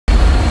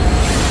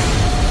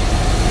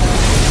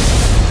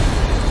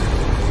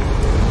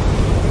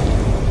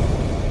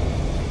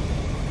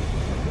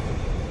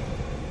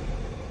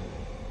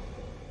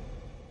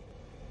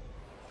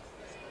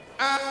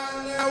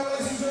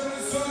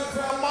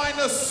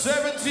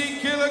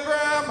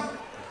70kg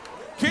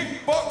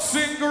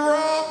Kickboxing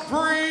Grand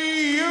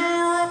Prix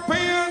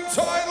European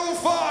Title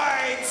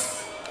fight.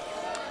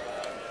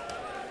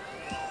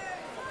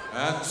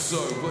 And so,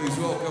 please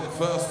welcome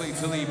firstly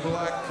to the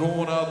black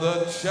corner,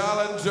 the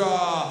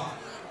challenger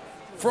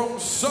from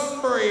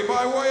Sunbury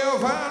by way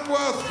of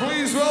Handworth.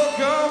 Please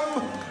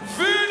welcome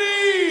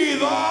Vinny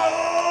the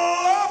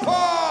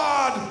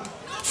Leopard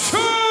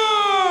Church.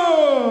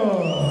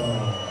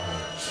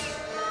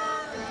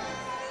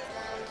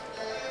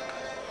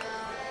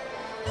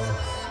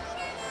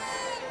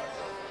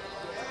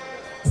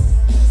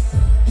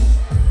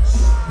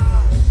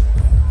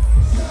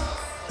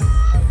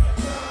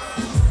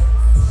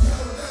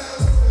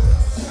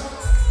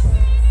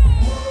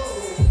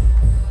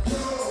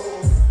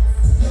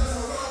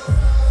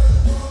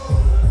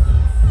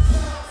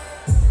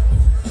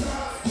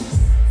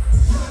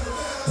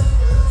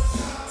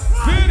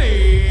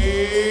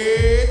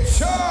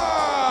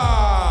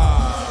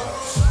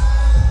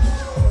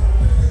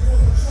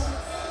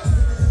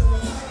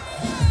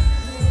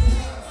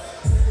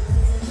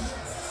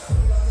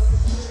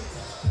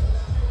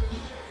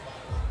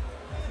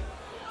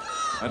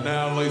 And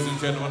now, ladies and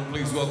gentlemen,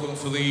 please welcome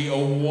to the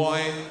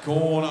white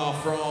corner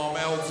from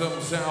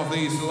Eltham, South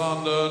East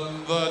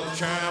London, the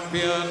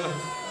champion,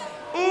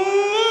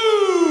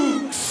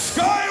 Luke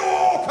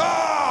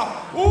Skywalker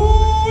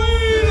Whelan!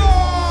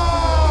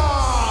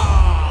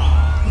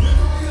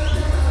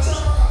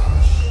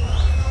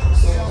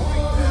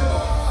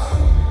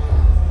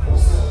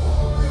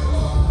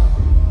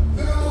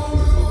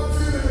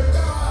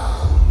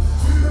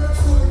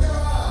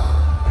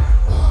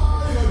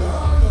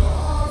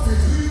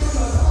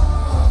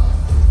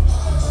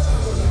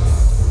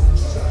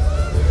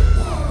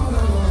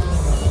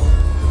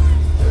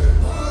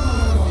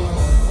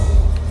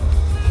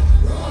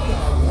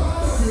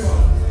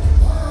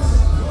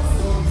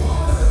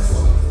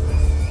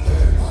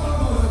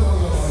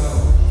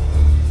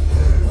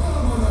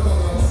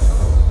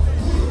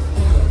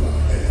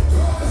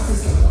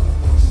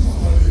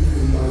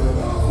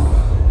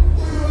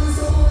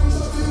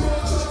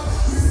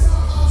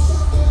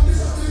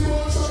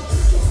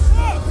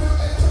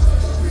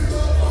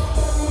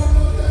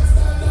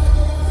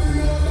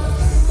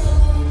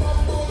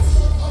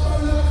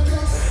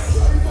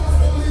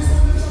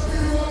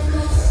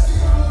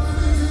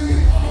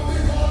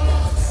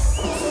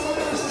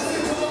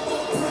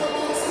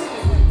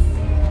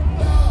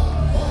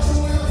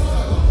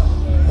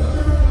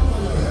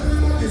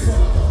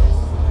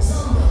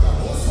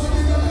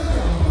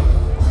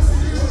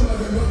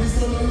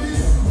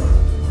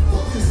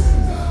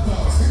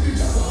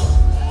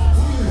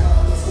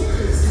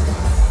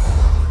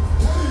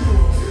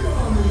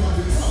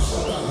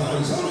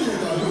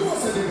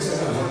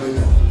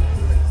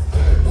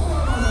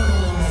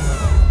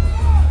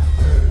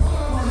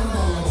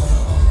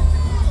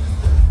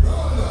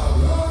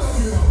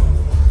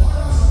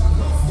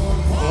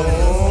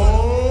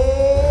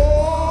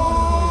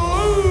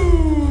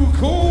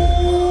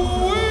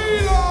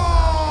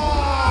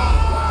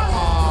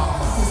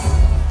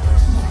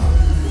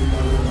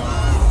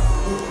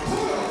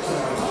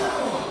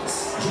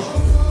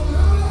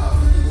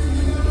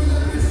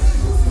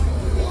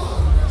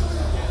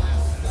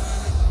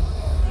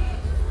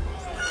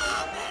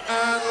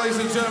 Ladies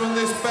and gentlemen,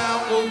 this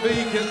bout will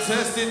be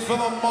contested for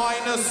the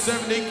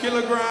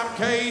 -70kg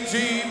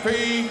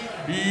KGP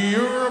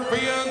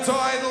European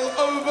title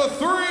over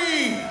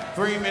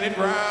three-minute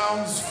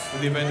rounds.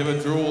 In the event of a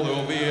draw, there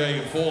will be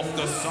a fourth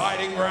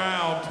deciding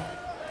round.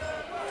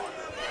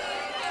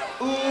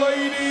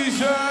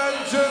 Ladies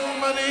and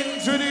gentlemen,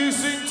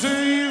 introducing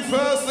to you,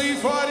 firstly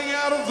fighting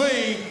out of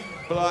the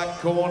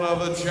black corner,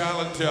 the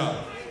challenger.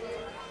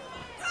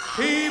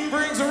 He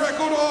brings a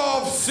record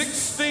of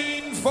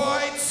 16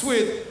 fights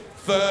with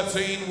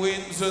 13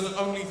 wins and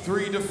only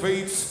 3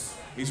 defeats.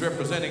 He's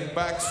representing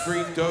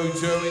Backstreet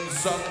Dojo in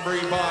Sunbury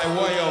by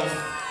way of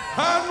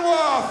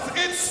Handworth.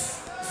 It's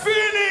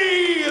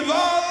Vinny the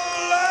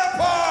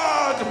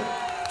Leopard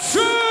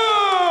Church.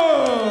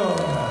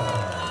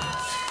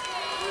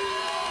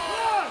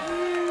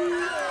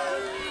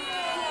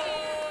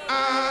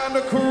 And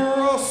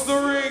across the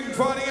ring,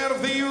 fighting out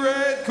of the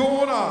red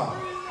corner,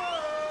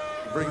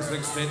 brings an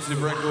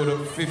extensive record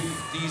of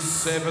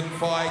 57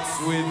 fights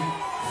with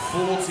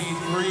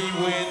 43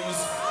 wins,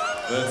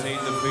 13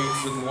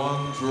 defeats and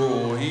 1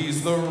 draw.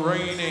 He's the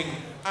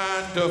reigning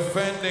and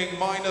defending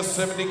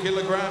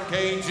 -70kg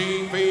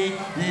KGP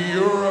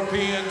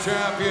European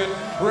champion,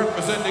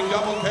 representing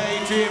Double K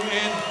Gym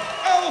in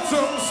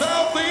Eltham,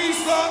 South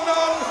East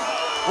London,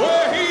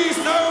 where he's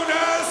known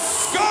as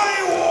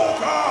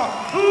Skywalker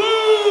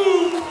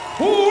Luke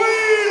Whelan.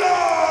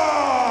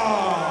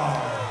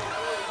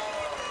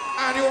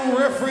 And your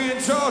referee in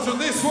charge of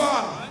this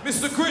one,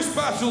 Mr. Chris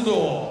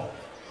Bacheldor.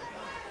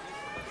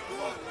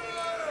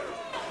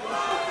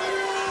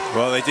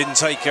 Well, they didn't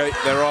take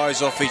their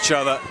eyes off each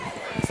other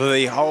for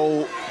the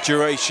whole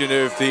duration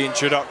of the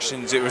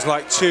introductions. It was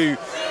like two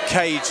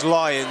caged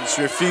lions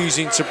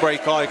refusing to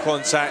break eye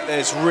contact.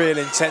 There's real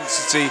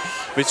intensity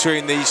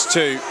between these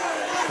two.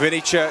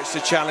 Vinny Church, the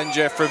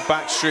challenger from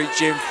Backstreet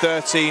Gym,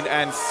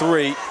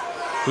 13-3.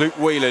 Luke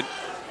Whelan,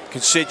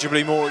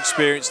 considerably more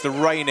experienced, the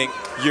reigning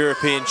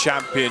European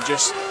champion.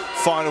 Just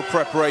final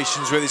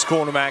preparations with his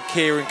corner man,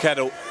 Kieran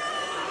Kettle.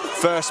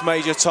 First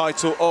major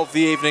title of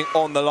the evening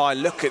on the line.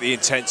 Look at the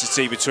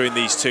intensity between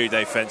these two,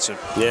 Dave Fenton.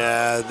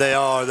 Yeah, they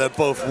are. They're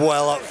both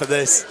well up for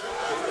this.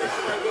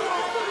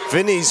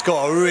 Vinny's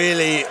got a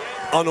really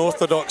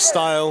unorthodox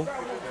style.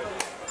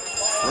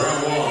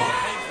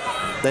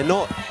 They're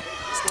not.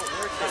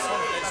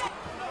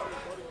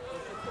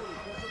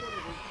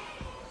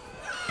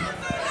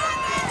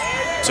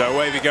 So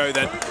away we go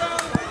then.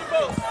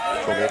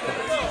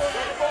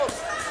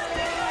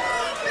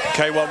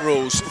 K1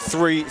 rules,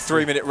 3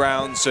 3-minute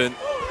rounds and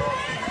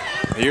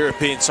a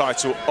European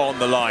title on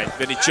the line.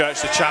 Vinny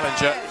Church, the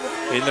challenger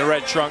in the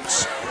red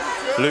trunks.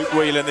 Luke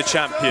Whelan, the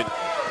champion.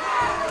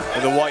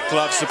 With the white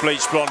gloves, the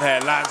bleached blonde hair,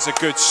 lands a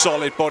good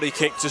solid body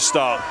kick to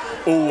start.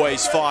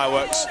 Always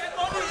fireworks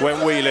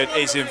when Whelan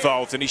is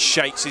involved, and he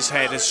shakes his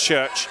head as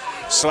Church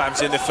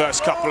slams in the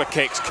first couple of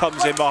kicks,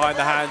 comes in behind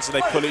the hands, and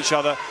they pull each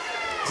other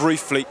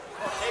briefly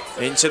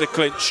into the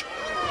clinch.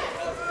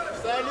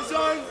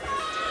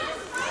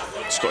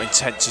 It's got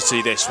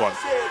intensity, this one.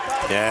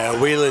 Yeah,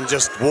 Whelan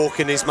just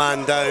walking his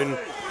man down,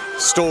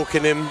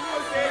 stalking him.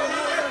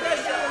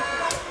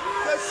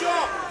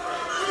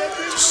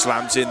 Just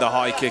slams in the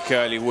high kick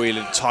early,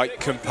 Whelan. Tight,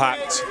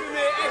 compact,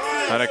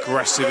 and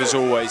aggressive as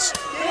always.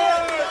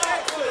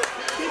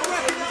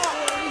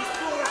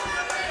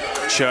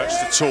 Church,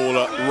 the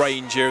taller,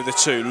 rangier of the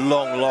two.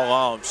 Long, long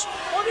arms.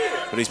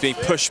 But he's being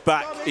pushed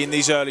back in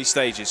these early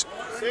stages.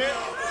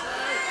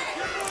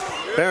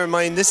 Bear in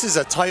mind, this is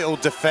a title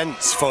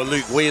defense for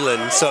Luke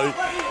Whelan, so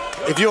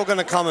if you're going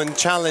to come and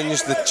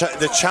challenge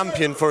the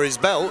champion for his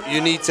belt, you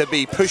need to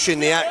be pushing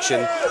the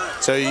action.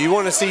 So you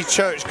want to see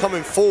Church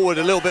coming forward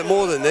a little bit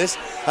more than this.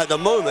 At the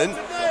moment,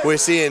 we're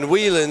seeing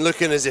Whelan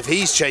looking as if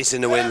he's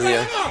chasing the win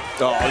here.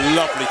 Oh, a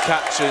lovely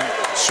catch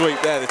and sweep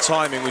there. The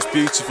timing was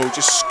beautiful.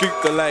 Just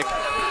scooped the leg.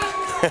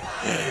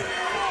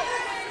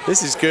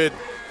 This is good.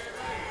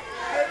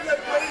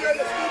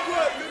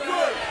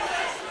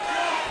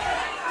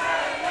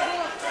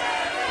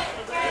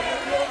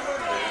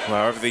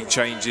 Well, everything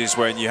changes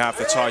when you have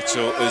the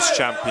title as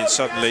champion.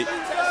 Suddenly,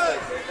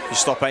 you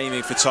stop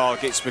aiming for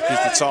targets because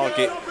the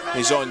target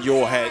is on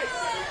your head.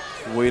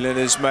 Whelan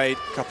has made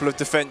a couple of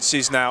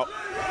defences now.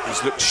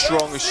 He's looked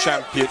strong as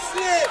champion.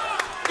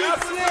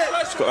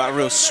 He's got that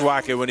real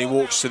swagger when he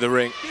walks to the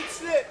ring.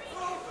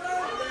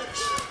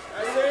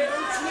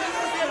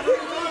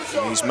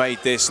 And he's made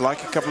this,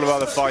 like a couple of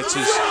other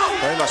fighters,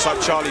 very much like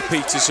Charlie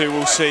Peters, who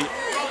we'll see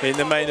in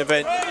the main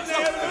event.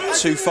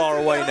 Too far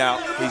away now.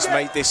 He's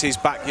made this his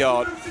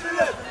backyard. And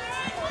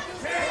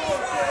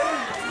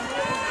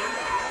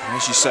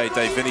as you say,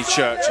 Dave, Vinny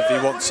Church, if he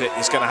wants it,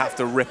 he's going to have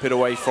to rip it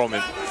away from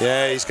him.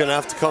 Yeah, he's going to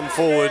have to come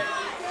forward.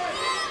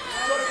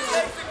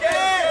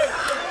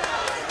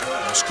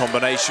 Nice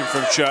combination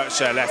from Church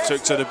there. Left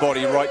hook to the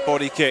body, right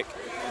body kick.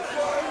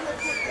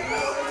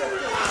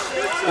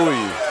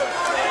 Ooh.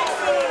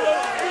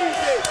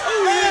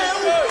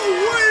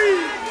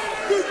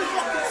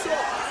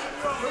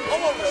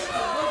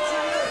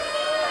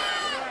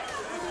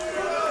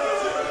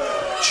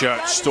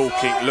 Church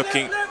stalking,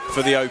 looking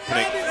for the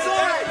opening.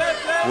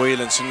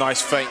 Whelan, some nice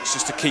feints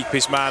just to keep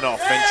his man off,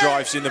 then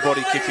drives in the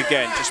body kick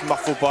again, just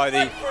muffled by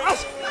the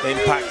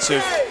impact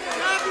of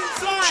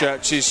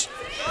Church's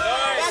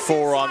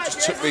forearm,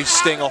 just took the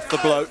sting off the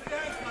blow.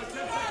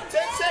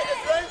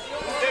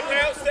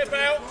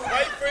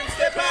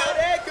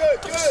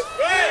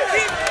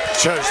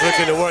 Church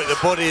looking to work the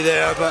body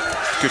there, but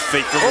good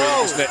feet from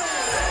Whelan, isn't it?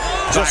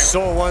 Just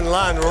saw one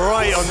land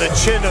right on the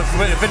chin of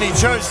Vinny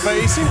Church, but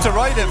he seemed to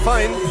ride it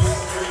fine.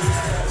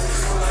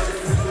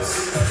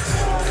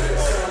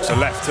 So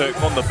left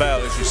hook on the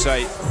bell, as you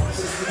say.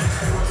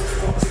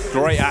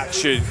 Great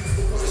action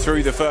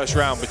through the first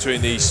round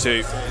between these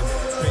two.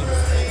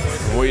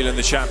 Whelan,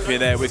 the champion,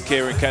 there with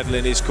Kieran Kettle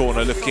in his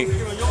corner, looking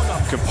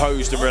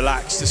composed and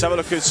relaxed. Let's have a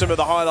look at some of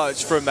the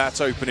highlights from that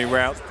opening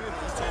round.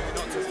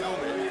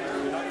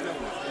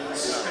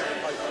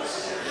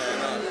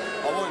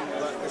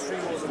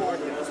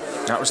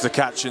 That was the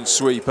catch and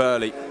sweep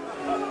early.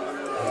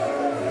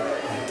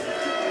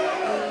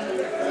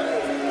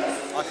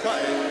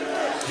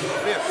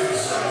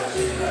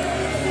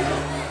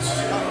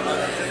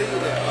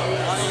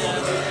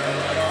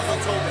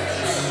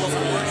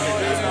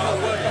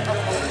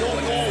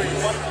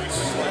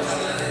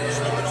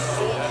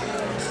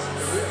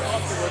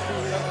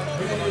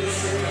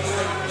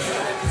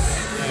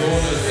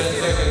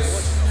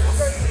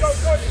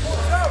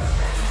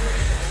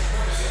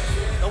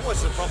 Don't watch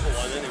the proper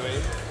one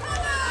anyway.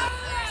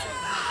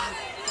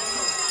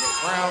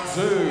 Round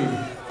two.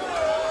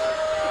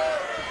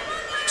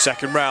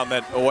 Second round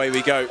then, away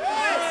we go.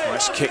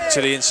 Nice kick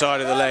to the inside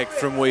of the leg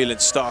from Whelan.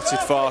 Started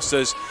fast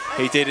as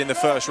he did in the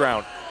first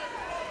round.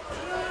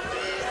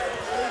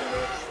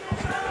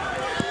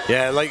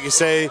 Yeah, like you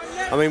say,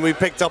 I mean, we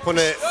picked up on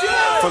it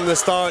from the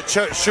start.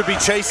 Church should be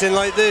chasing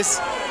like this.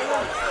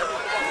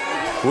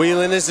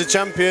 Whelan is the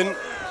champion.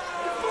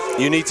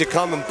 You need to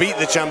come and beat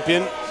the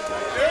champion.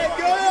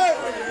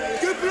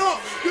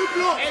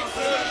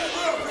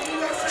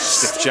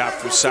 Stiff jab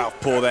from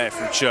southpaw there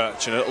from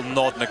Church, and a little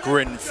nod and a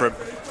grin from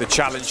the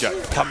challenger.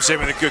 Comes in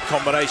with a good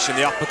combination.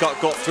 The uppercut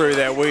got through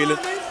there. Whelan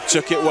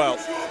took it well.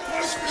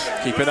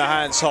 Keeping the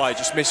hands high,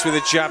 just missed with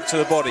a jab to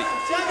the body.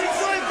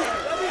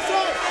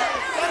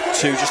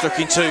 Two just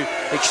looking to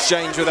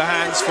exchange with the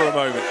hands for a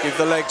moment. Give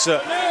the legs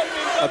a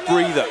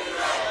breather.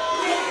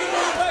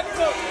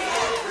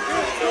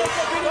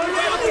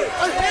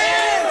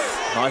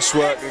 Nice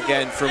work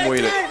again from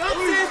Whelan.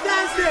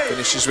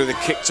 Finishes with a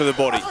kick to the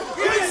body.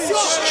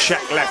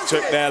 Check left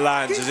hook there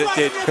lands as it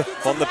did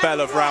on the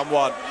bell of round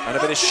one. And a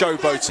bit of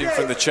showboating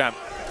from the champ.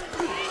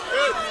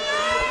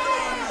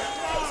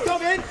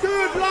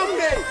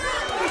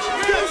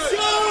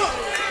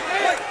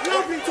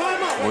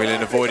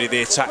 Whelan avoided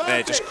the attack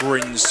there, just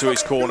grins to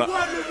his corner.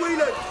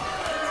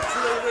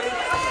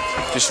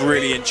 Just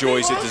really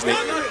enjoys it, doesn't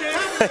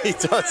he?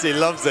 He does, he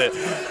loves it.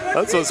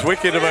 That's what's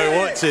wicked about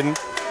watching.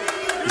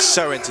 He's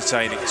so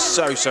entertaining,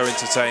 so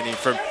entertaining.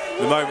 From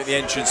the moment the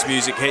entrance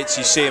music hits,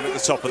 you see him at the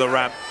top of the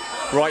ramp,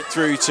 right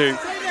through to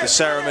the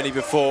ceremony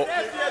before,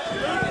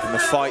 and the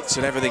fights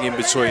and everything in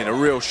between. A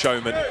real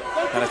showman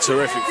and a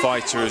terrific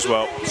fighter as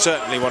well.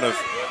 Certainly one of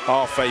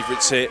our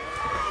favourites here.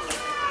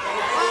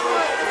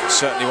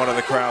 Certainly one of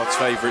the crowd's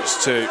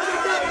favourites too.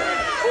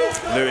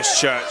 Lewis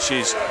Church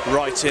is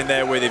right in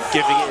there with him,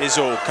 giving it his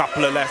all.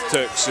 Couple of left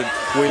hooks, and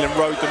Whelan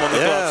rode them on the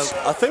gloves.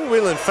 I think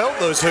Whelan felt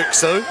those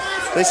hooks though.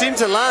 They seemed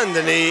to land,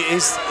 and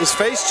his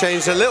face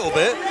changed a little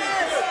bit.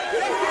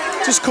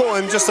 Just caught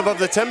him just above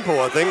the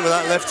temple, I think, with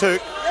that left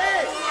hook.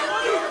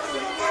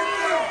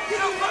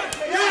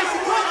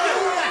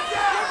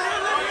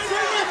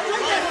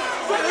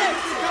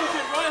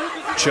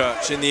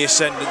 Church in the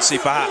ascendancy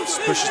perhaps,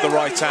 pushes the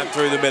right hand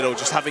through the middle,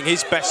 just having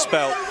his best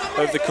spell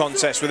of the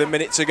contest with a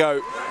minute to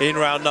go in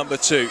round number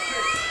 2.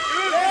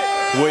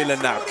 Whelan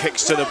now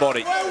kicks to the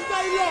body.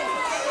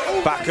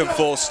 Back and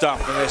forth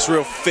stuff, and there's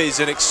real fizz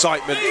and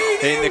excitement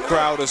in the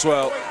crowd as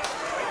well.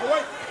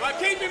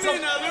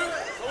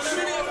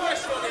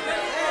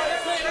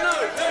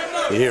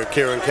 You hear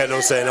Kieran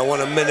Kendall saying, I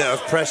want a minute of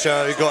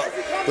pressure. We've got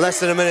less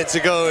than a minute to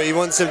go. He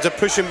wants him to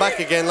push him back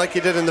again like he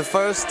did in the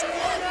first.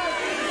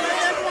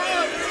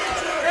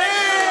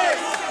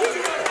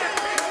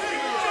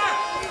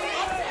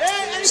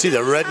 See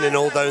the reddening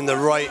all down the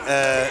right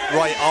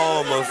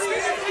arm of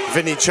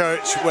Vinny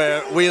Church,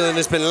 where Whelan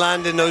has been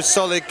landing those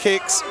solid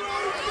kicks.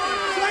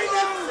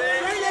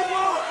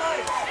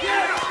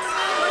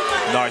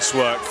 Nice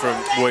work from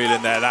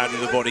Whelan there,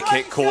 landing the body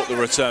kick, caught the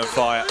return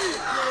fire.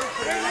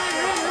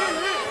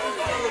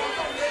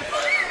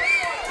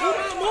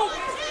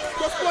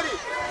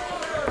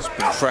 It's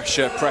been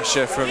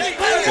pressure from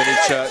Vinny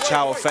Church.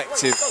 How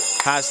effective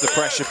has the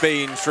pressure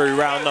been through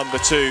round number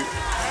 2?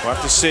 We'll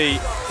have to see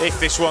if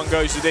this one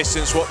goes the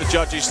distance, what the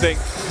judges think.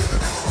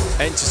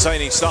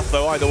 Entertaining stuff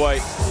though, either way.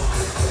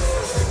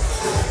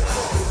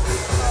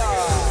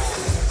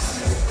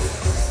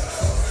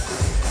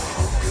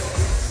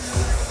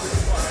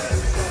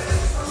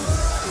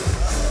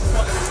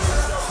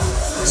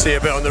 See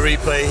a bit on the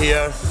replay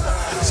here.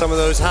 Some of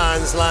those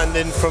hands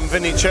landing from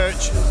Vinny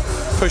Church,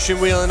 pushing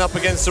Whelan up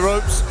against the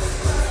ropes.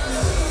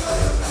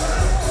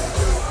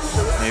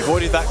 He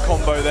avoided that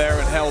combo there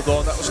and held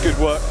on. That was good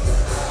work.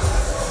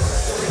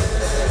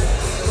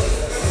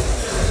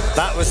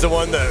 That was the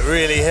one that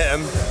really hit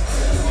him.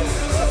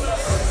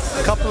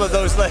 A couple of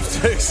those left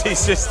hooks,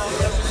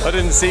 I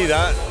didn't see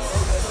that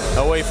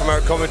away from our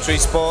commentary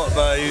spot,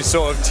 but he was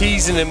sort of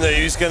teasing him that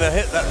he was going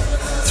to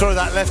throw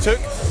that left hook.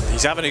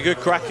 He's having a good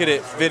crack at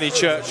it, Vinny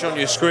Church on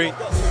your screen.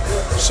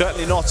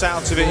 Certainly not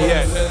out of it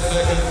yet.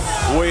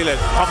 Whelan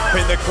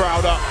pumping the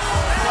crowd up.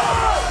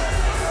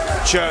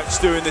 Church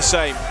doing the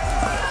same.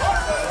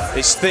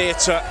 It's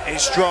theatre,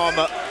 it's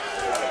drama,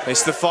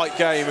 it's the fight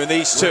game, and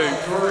these two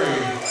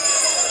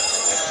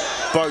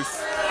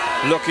both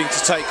looking to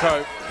take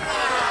home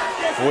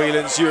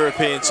Whelan's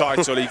European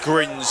title. He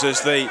grins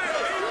as the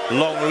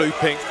long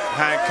looping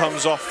hand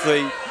comes off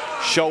the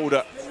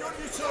shoulder.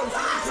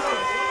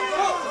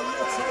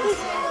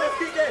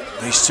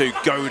 These two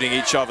goading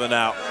each other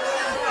now.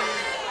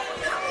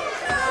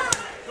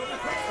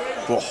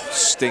 Oh,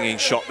 stinging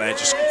shot there,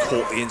 just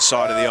caught the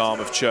inside of the arm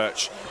of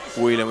Church.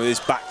 Whelan with his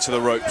back to the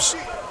ropes.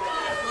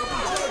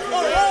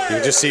 You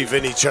can just see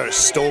Vinny Church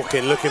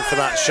stalking, looking for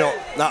that shot,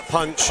 that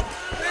punch.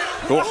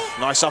 Oh,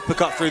 nice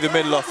uppercut through the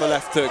middle off the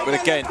left hook, but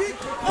again,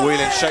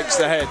 Whelan shakes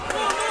the head.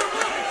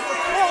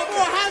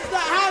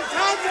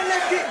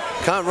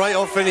 Can't write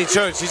off Vinny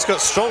Church, he's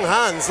got strong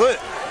hands, look.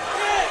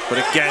 But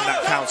again,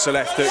 that counter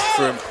left hook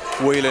from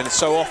Whelan.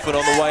 So often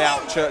on the way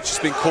out, Church has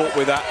been caught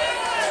with that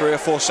 3 or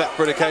 4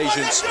 separate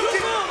occasions.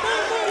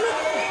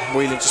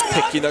 Whelan just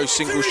picking those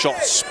single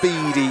shots,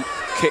 speedy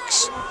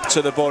kicks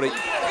to the body.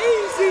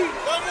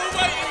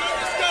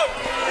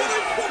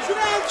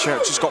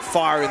 Church has got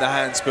fire in the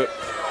hands, but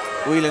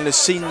Whelan has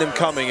seen them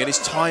coming, and his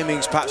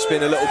timing's perhaps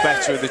been a little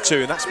better of the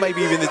two, and that's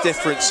maybe even the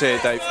difference here,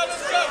 Dave.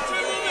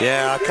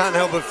 Yeah, I can't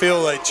help but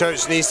feel like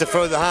Church needs to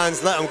throw the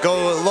hands, let him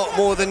go a lot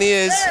more than he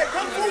is.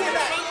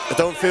 I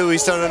don't feel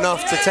he's done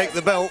enough to take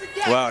the belt.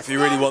 Well, if he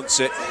really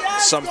wants it, at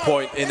some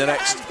point in the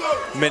next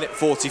minute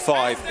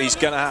 45, he's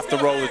going to have to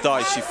roll the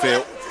dice, you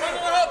feel.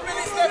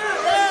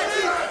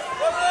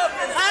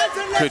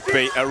 Could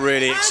be a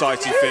really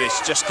exciting finish.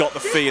 Just got the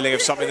feeling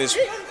of something that's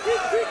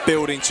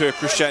building to a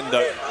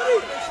crescendo.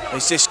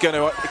 Is this going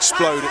to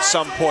explode at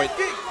some point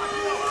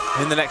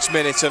in the next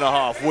minute and a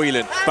half?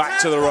 Whelan back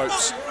to the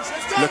ropes,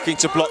 looking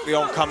to block the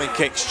oncoming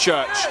kicks.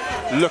 Church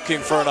looking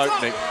for an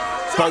opening.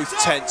 Both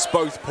tense,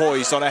 both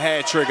poised on a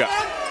hair trigger.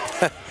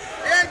 Yeah,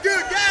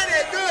 good, got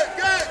it, good.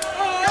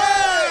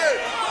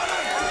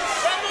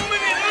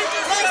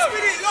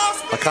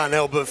 I can't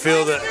help but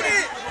feel that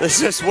they're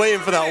just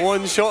waiting for that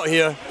one shot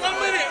here.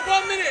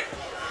 1 minute.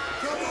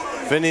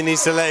 Vinny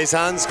needs to let his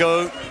hands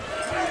go.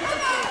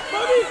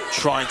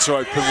 Trying to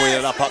open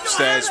Whelan up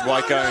upstairs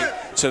while going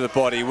to the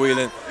body.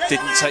 Whelan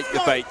didn't take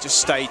the bait, just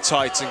stayed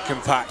tight and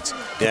compact.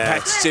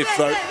 Competitive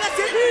though.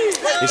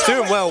 He's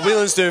doing well.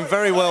 Whelan's doing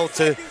very well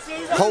to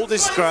hold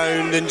his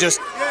ground and just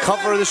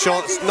cover the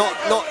shots,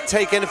 not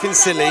take anything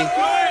silly,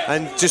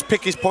 and just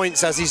pick his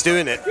points as he's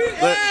doing it.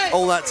 But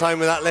all that time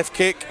with that left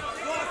kick,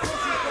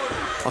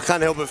 I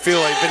can't help but feel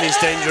like Vinny's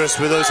dangerous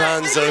with those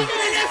hands though.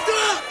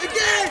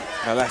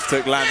 A left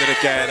hook landed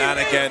again and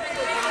again.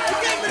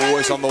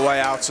 Always on the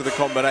way out to the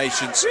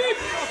combinations.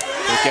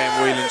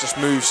 Again, Whelan just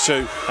moves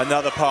to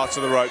another part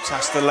of the ropes,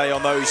 has to lay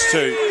on those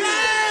two.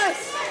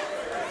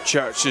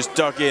 Church has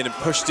dug in and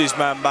pushed his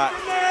man back.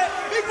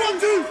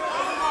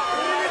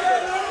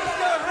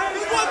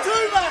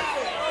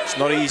 It's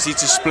not easy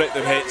to split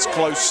them hits,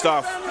 close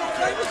stuff.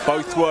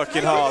 Both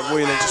working hard.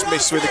 Whelan just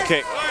missed with the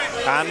kick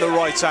and the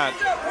right hand.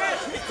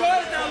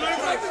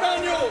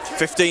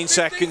 15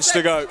 seconds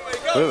to go.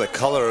 Look at the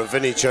colour of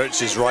Vinny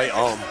Church's right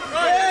arm.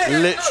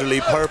 Literally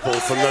purple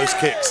from those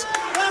kicks.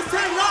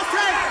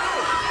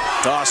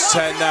 Last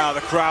 10 now,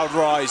 the crowd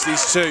rise.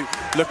 These two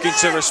looking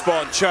to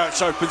respond.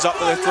 Church opens up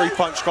with a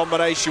three-punch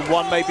combination.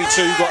 One, maybe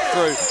two got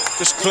through.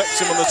 Just clips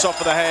him on the top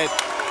of the head.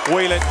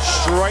 Whelan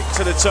straight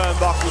to the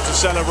turnbuckle to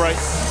celebrate.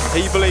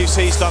 He believes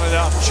he's done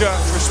enough.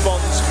 Church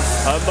responds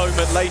a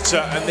moment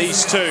later, and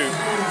these two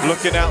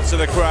looking out to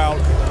the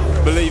crowd,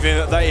 believing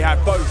that they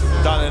have both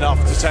done enough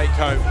to take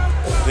home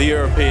the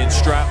European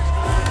strap.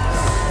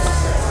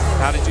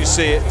 How did you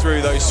see it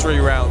through those 3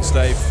 rounds,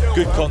 Dave?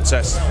 Good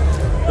contest.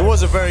 It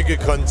was a very good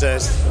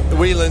contest.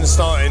 Whelan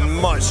starting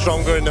much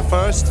stronger in the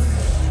first.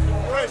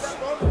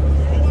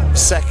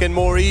 Second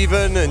more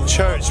even, and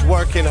Church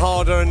working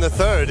harder in the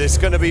third. It's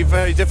going to be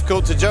very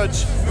difficult to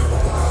judge.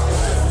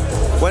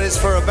 When it's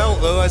for a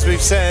belt though, as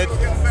we've said,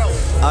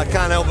 I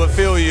can't help but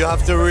feel you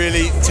have to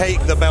really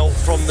take the belt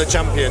from the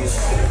champion.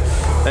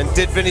 And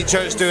did Vinny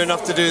Church do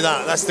enough to do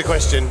that? That's the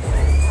question.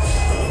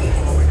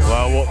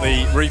 Well, what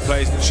the replay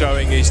has been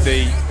showing is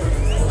the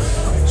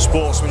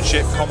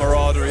sportsmanship,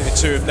 camaraderie. The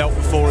two have knelt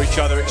before each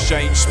other,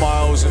 exchanged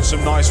smiles and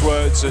some nice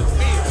words. And,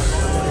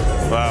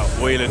 well,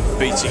 Whelan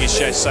beating his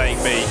chest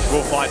saying me.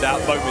 We'll find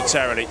out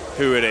momentarily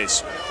who it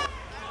is.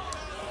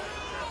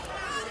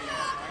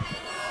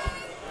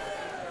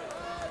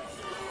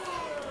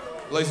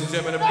 Ladies and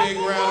gentlemen, a big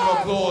round of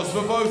applause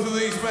for both of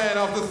these men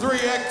after 3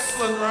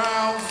 excellent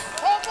rounds.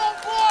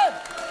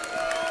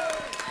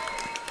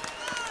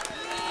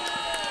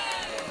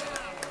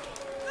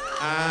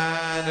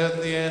 And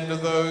at the end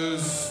of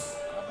those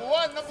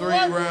 3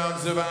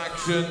 rounds of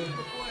action,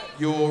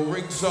 your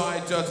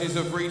ringside judges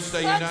have reached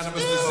a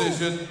unanimous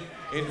decision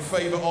in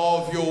favour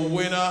of your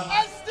winner.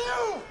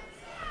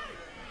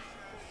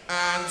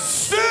 And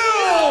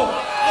still,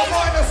 the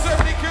minus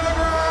 70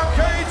 kilogram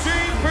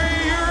KGP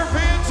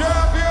European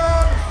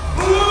champion,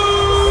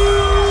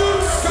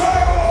 Luke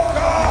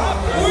Skywalker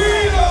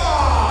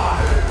Whelan!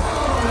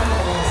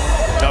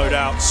 No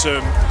doubt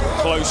some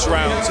close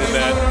rounds in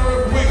there.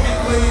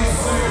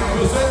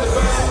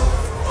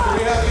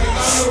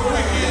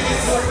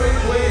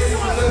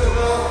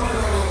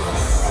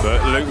 But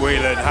Luke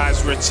Whelan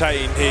has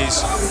retained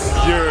his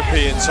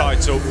European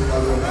title.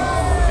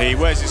 He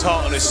wears his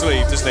heart on his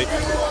sleeve, doesn't he?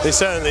 He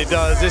certainly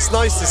does. It's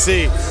nice to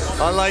see.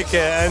 I like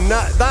it. And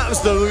that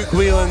was the Luke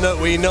Whelan that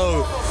we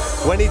know.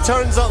 When he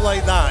turns up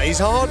like that, he's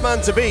a hard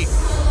man to beat.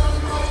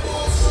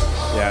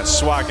 Yeah,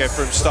 swagger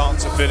from start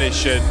to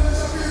finish, and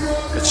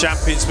the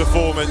champion's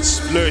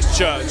performance, Lewis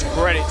Church,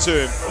 credit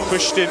to him.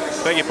 Pushed him,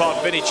 beg your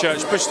pardon, Vinny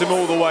Church, pushed him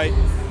all the way.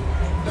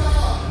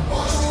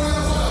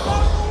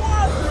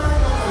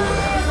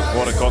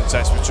 What a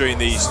contest between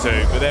these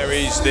two. But there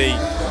is the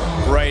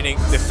reigning,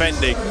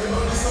 defending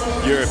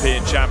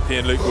European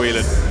champion, Luke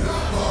Whelan.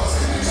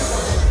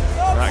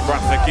 That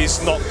graphic is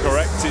not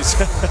correct. It's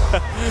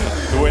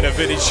the winner,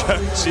 Vinny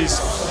Church, is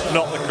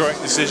not the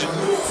correct decision.